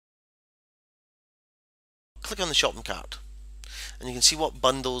click on the shopping cart and you can see what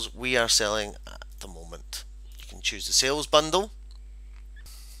bundles we are selling at the moment. You can choose the sales bundle.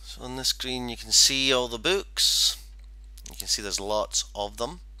 So on the screen you can see all the books. You can see there's lots of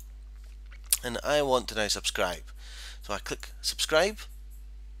them. And I want to now subscribe. So I click subscribe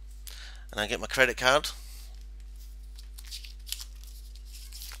and I get my credit card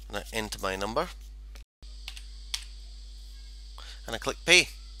and I enter my number and I click pay.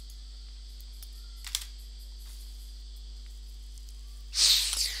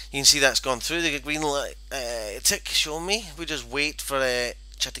 You can see that's gone through. The green light tick showing me. We just wait for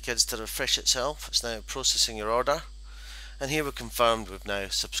Chatty Kidz to refresh itself. It's now processing your order. And here we're confirmed we've now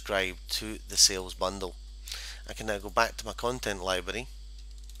subscribed to the sales bundle. I can now go back to my content library,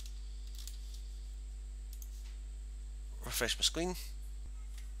 refresh my screen,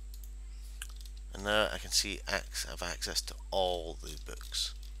 and now I can see I have access to all the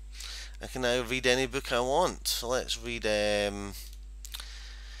books. I can now read any book I want. So let's read, let's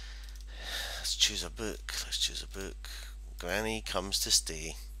choose a book. Granny Comes to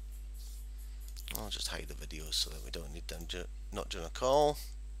Stay. I'll just hide the videos so that we don't need them not during a call.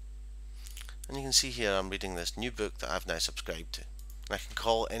 And you can see here I'm reading this new book that I've now subscribed to. And I can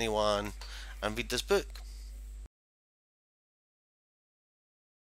call anyone and read this book.